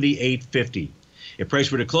 78.50. If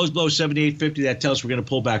price were to close below 78.50, that tells us we're going to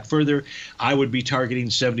pull back further. I would be targeting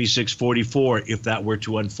 76.44 if that were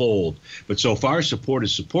to unfold. But so far, support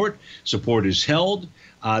is support. Support is held.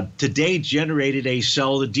 Today generated a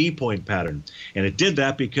sell the D point pattern. And it did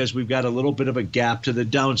that because we've got a little bit of a gap to the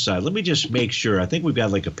downside. Let me just make sure. I think we've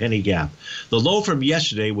got like a penny gap. The low from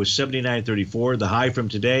yesterday was 79.34. The high from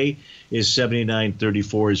today is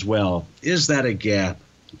 79.34 as well. Is that a gap?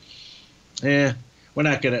 We're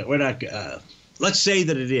not. Let's say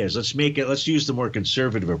that it is. Let's use the more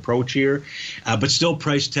conservative approach here, but still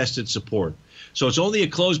price tested support. So it's only a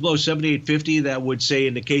close below 78.50 that would say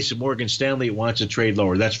in the case of Morgan Stanley it wants to trade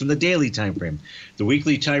lower. That's from the daily time frame. The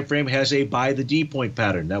weekly time frame has a buy the D point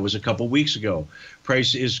pattern. That was a couple weeks ago.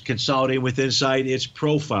 Price is consolidating with inside its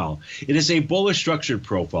profile. It is a bullish structured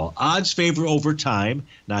profile. Odds favor over time,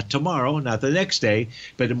 not tomorrow, not the next day,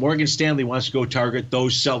 but Morgan Stanley wants to go target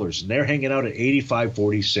those sellers, and they're hanging out at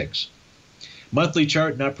 85.46. Monthly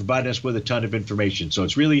chart not providing us with a ton of information. So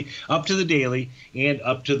it's really up to the daily and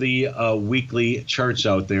up to the weekly charts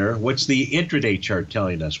out there. What's the intraday chart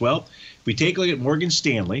telling us? Well, if we take a look at Morgan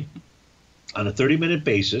Stanley on a 30-minute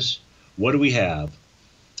basis, what do we have?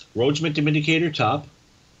 Rhodes Momentum Indicator top,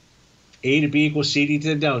 A to B equals CD to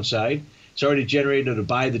the downside. It's already generated a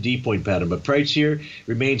buy the D point pattern, but price here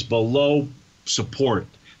remains below support.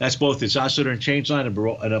 That's both its oscillator and change line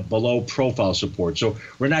and a below profile support. So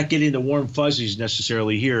we're not getting the warm fuzzies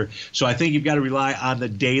necessarily here. So I think you've got to rely on the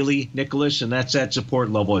daily, Nicholas, and that's that support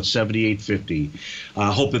level at 78.50.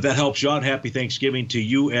 Hope that helps you out. Happy Thanksgiving to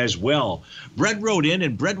you as well. Brett wrote in,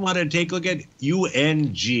 and Brett wanted to take a look at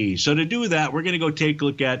UNG. So to do that, we're going to go take a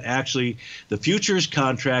look at actually the futures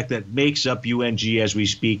contract that makes up UNG as we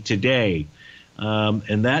speak today.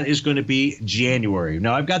 And that is going to be January.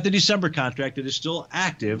 Now, I've got the December contract that is still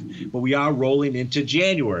active, but we are rolling into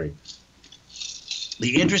January.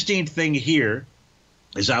 The interesting thing here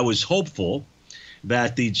is I was hopeful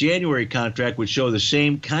that the January contract would show the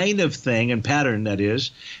same kind of thing and pattern, that is,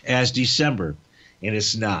 as December, and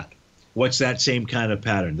it's not. What's that same kind of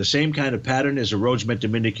pattern? The same kind of pattern is a Rhodes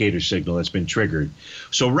Momentum Indicator signal that's been triggered.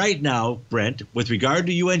 So right now, Brent, with regard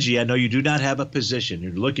to UNG, I know you do not have a position.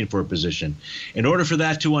 You're looking for a position. In order for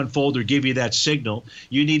that to unfold or give you that signal,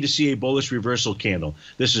 you need to see a bullish reversal candle.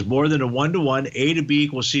 This is more than a one-to-one A to B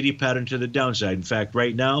equals CD pattern to the downside. In fact,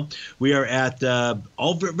 right now, we are at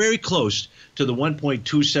very close to the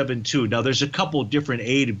 1.272. Now, there's a couple different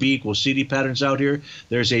A to B equals CD patterns out here.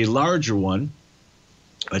 There's a larger one.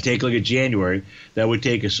 I take a look at January. That would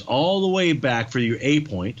take us all the way back for your A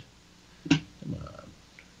point. Come on.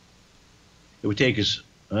 It would take us,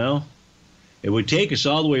 well, it would take us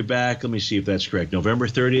all the way back. Let me see if that's correct. November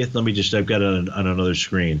 30th. I've got it on another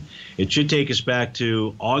screen. It should take us back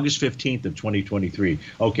to August 15th of 2023.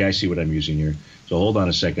 Okay, I see what I'm using here. So hold on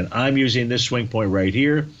a second. I'm using this swing point right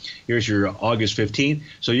here. Here's your August 15th.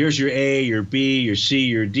 So here's your A, your B, your C,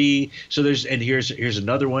 your D. So here's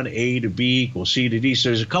another one, A to B equals C to D. So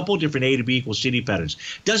there's a couple different A to B equals CD patterns.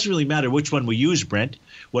 Doesn't really matter which one we use, Brent.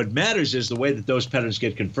 What matters is the way that those patterns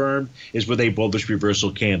get confirmed is with a bullish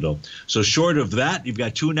reversal candle. So short of that, you've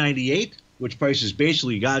got 298. Which price has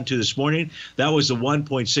basically gotten to this morning. That was the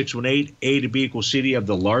 1.618 A to B equals CD of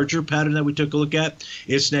the larger pattern that we took a look at.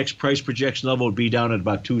 Its next price projection level would be down at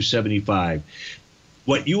about 275.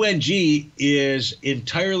 What UNG is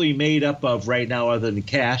entirely made up of right now, other than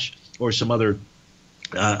cash or some other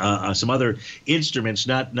instruments,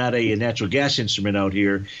 not a natural gas instrument out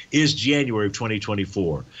here, is January of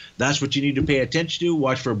 2024. That's what you need to pay attention to.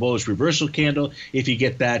 Watch for a bullish reversal candle. If you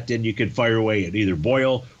get that, then you can fire away at either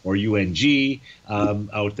Boyle or UNG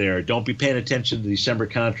out there. Don't be paying attention to the December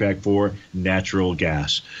contract for natural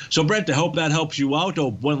gas. So, Brent, I hope that helps you out.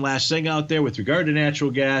 Oh, one last thing out there with regard to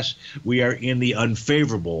natural gas, we are in the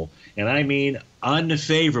unfavorable, and I mean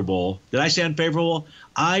unfavorable. Did I say unfavorable?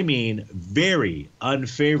 I mean very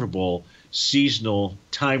unfavorable seasonal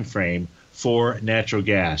time frame for natural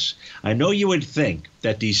gas. I know you would think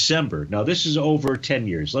that December, now this is over 10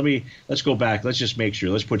 years. Let's go back. Let's just make sure.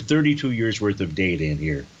 Let's put 32 years worth of data in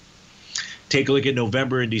here. Take a look at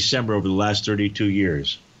November and December over the last 32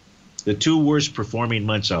 years. The two worst performing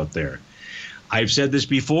months out there. I've said this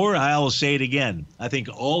before. I'll say it again. I think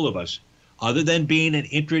all of us, other than being an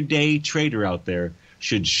intraday trader out there,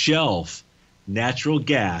 should shelf natural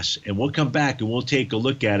gas, and we'll come back and we'll take a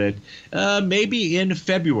look at it maybe in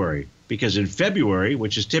February, because in February,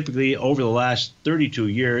 which is typically over the last 32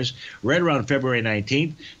 years, right around February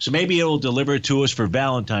 19th, so maybe it will deliver to us for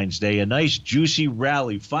Valentine's Day, a nice juicy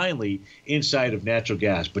rally finally inside of natural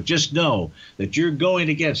gas. But just know that you're going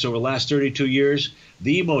against, over the last 32 years,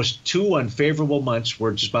 the most two unfavorable months.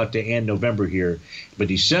 We're just about to end November here, but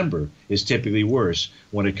December is typically worse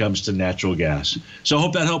when it comes to natural gas. So I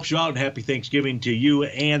hope that helps you out, and happy Thanksgiving to you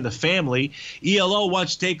and the family. ELO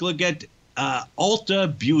wants to take a look at Alta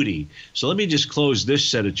Beauty. So let me just close this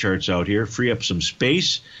set of charts out here, free up some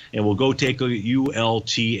space, and we'll go take a look at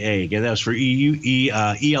ULTA. Again, that was for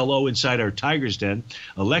ELO inside our Tiger's Den,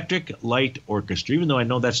 Electric Light Orchestra. Even though I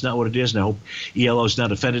know that's not what it is, and I hope ELO is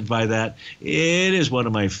not offended by that, it is one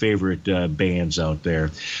of my favorite bands out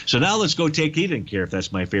there. So now let's go take, he didn't care if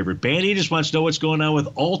that's my favorite band. He just wants to know what's going on with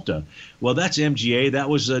Alta. Well, that's MGA. That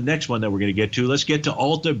was the next one that we're going to get to. Let's get to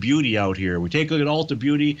Alta Beauty out here. We take a look at Alta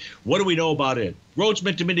Beauty. What do we know about it? Rhodes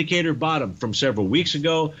momentum indicator bottom from several weeks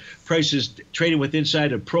ago. Prices trading with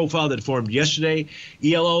inside a profile that formed yesterday.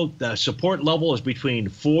 ELO, the support level is between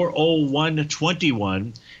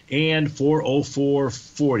 401.21 and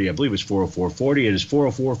 404.40. I believe it's 404.40. It is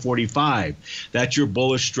 404.45. That's your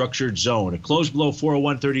bullish structured zone. A close below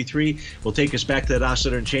 401.33 will take us back to that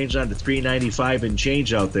oscillator and change on to 395 and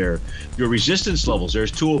change out there. Your resistance levels,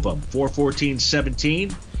 there's two of them.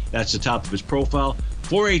 414.17. That's the top of its profile.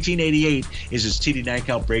 418.88 is its TD9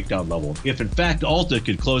 count breakdown level. If, in fact, Alta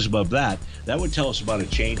could close above that, that would tell us about a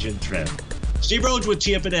change in trend. Steve Rhodes with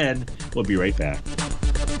TFNN. We'll be right back.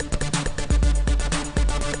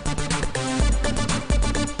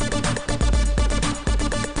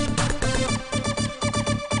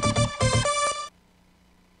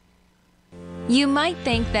 You might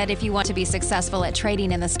think that if you want to be successful at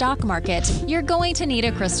trading in the stock market, you're going to need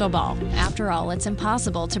a crystal ball. After all, it's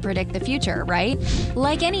impossible to predict the future, right?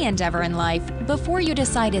 Like any endeavor in life, before you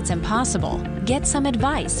decide it's impossible, get some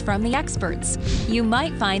advice from the experts. You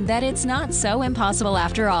might find that it's not so impossible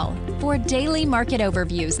after all. For daily market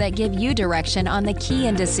overviews that give you direction on the key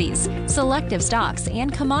indices, selective stocks,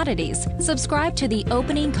 and commodities, subscribe to the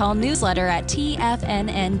Opening Call newsletter at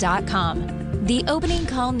TFNN.com. The Opening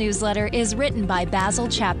Call newsletter is written by Basil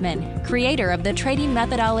Chapman, creator of the trading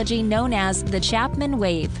methodology known as the Chapman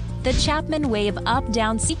Wave. The Chapman Wave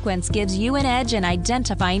up-down sequence gives you an edge in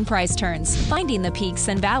identifying price turns, finding the peaks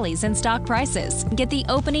and valleys in stock prices. Get the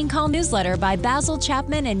Opening Call newsletter by Basil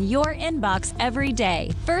Chapman in your inbox every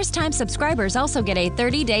day. First-time subscribers also get a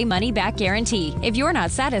 30-day money-back guarantee. If you're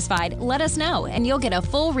not satisfied, let us know, and you'll get a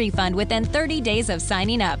full refund within 30 days of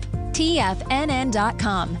signing up.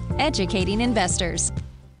 TFNN.com, educating investors.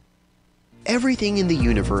 Everything in the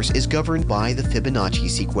universe is governed by the Fibonacci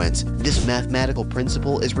sequence. This mathematical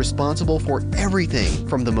principle is responsible for everything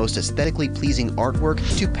from the most aesthetically pleasing artwork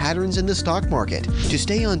to patterns in the stock market. To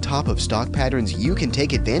stay on top of stock patterns you can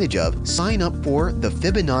take advantage of, sign up for the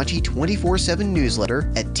Fibonacci 24/7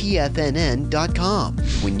 newsletter at TFNN.com.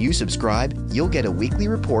 When you subscribe, you'll get a weekly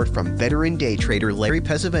report from veteran day trader Larry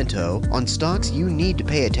Pesavento on stocks you need to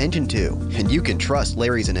pay attention to. And you can trust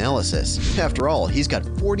Larry's analysis. After all, he's got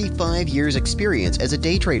 45 years experience as a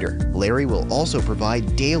day trader. Larry will also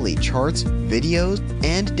provide daily charts, videos,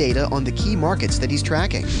 and data on the key markets that he's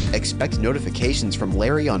tracking. Expect notifications from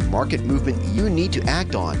Larry on market movement you need to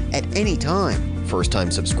act on at any time. First-time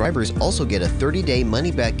subscribers also get a 30-day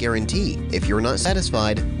money-back guarantee. If you're not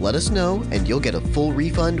satisfied, let us know and you'll get a full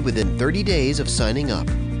refund within 30 days of signing up.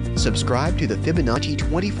 Subscribe to the Fibonacci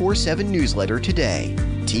 24/7 newsletter today.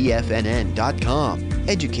 TFNN.com,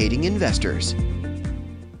 educating investors.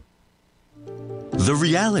 The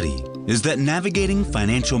reality is that navigating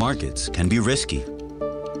financial markets can be risky.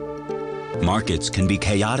 Markets can be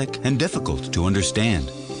chaotic and difficult to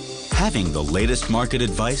understand. Having the latest market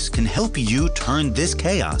advice can help you turn this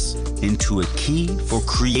chaos into a key for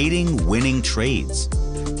creating winning trades.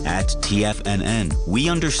 At TFNN, we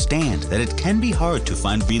understand that it can be hard to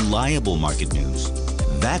find reliable market news.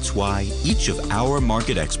 That's why each of our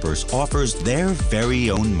market experts offers their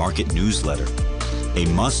very own market newsletter. A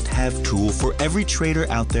must-have tool for every trader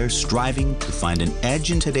out there striving to find an edge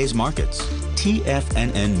in today's markets.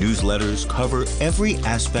 TFNN newsletters cover every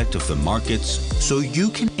aspect of the markets so you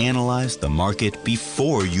can analyze the market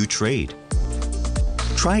before you trade.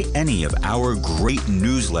 Try any of our great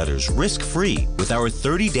newsletters risk-free with our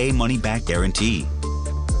 30-day money-back guarantee.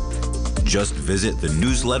 Just visit the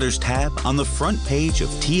Newsletters tab on the front page of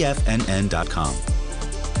TFNN.com.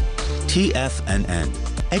 TFNN,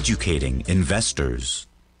 educating investors.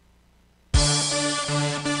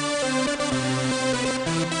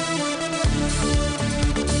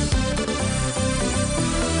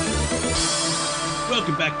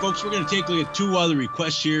 Welcome back, folks. We're going to take a look at two other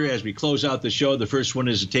requests here as we close out the show. The first one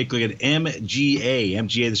is to take a look at MGA.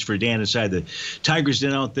 MGA, this is for Dan inside the Tigers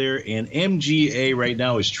Den out there. And MGA right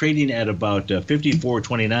now is trading at about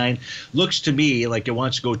 54.29. Looks to me like it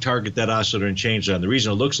wants to go target that oscillator and change on. The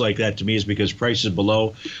reason it looks like that to me is because price is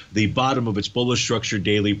below the bottom of its bullish structured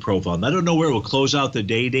daily profile. And I don't know where it will close out the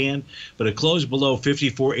day, Dan, but a close below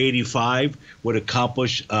 54.85 would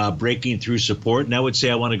accomplish breaking through support. And I would say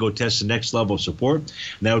I want to go test the next level of support.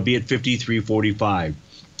 that would be at 53.45.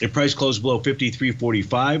 If price closed below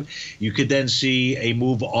 53.45, you could then see a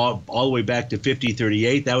move all the way back to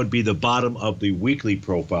 50.38. That would be the bottom of the weekly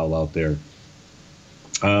profile out there.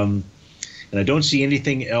 And I don't see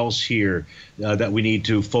anything else here that we need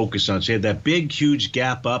to focus on. So you had that big, huge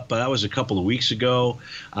gap up. That was a couple of weeks ago.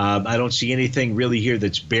 I don't see anything really here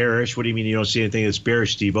that's bearish. What do you mean you don't see anything that's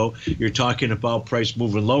bearish, Steve-O? You're talking about price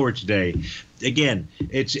moving lower today. Again,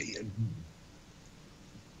 it's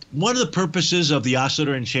one of the purposes of the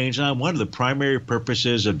oscillator and change line, one of the primary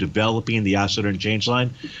purposes of developing the oscillator and change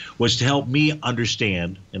line was to help me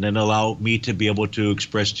understand and then allow me to be able to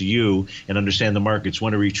express to you and understand the markets.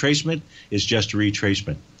 When a retracement is just a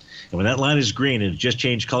retracement. And when that line is green and it just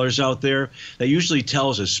changed colors out there, that usually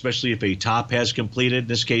tells us, especially if a top has completed, in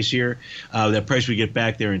this case here, that price we get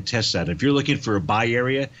back there and test that. If you're looking for a buy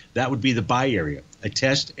area, that would be the buy area. A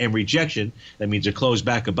test and rejection, that means a close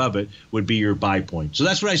back above it, would be your buy point. So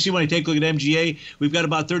that's what I see when I take a look at MGA. We've got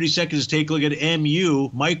about 30 seconds to take a look at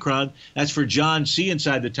MU, Micron. That's for John C.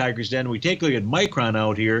 inside the Tiger's Den. We take a look at Micron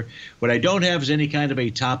out here. What I don't have is any kind of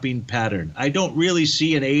a topping pattern. I don't really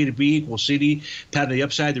see an A to B equals CD pattern on the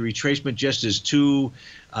upside. The retracement just is too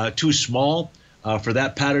small for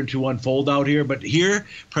that pattern to unfold out here. But here,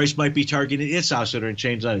 price might be targeting its oscillator and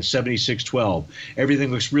change line at 76.12. Everything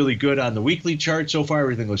looks really good on the weekly chart so far.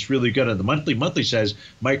 Everything looks really good on the monthly. Monthly says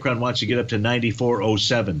Micron wants to get up to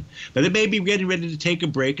 94.07. But it may be getting ready to take a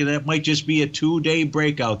break, and that might just be a 2-day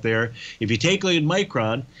break out there. If you take a look at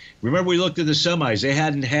Micron, remember we looked at the semis. They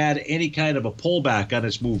hadn't had any kind of a pullback on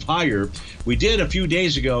its move higher. We did a few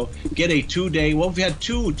days ago get a 2-day, well, we've had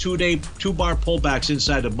two bar pullbacks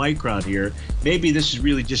inside of Micron here. Maybe this is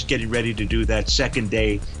really just getting ready to do that second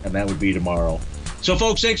day, and that would be tomorrow. So,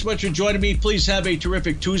 folks, thanks so much for joining me. Please have a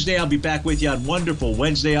terrific Tuesday. I'll be back with you on wonderful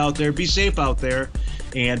Wednesday out there. Be safe out there,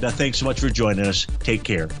 and thanks so much for joining us. Take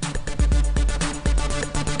care.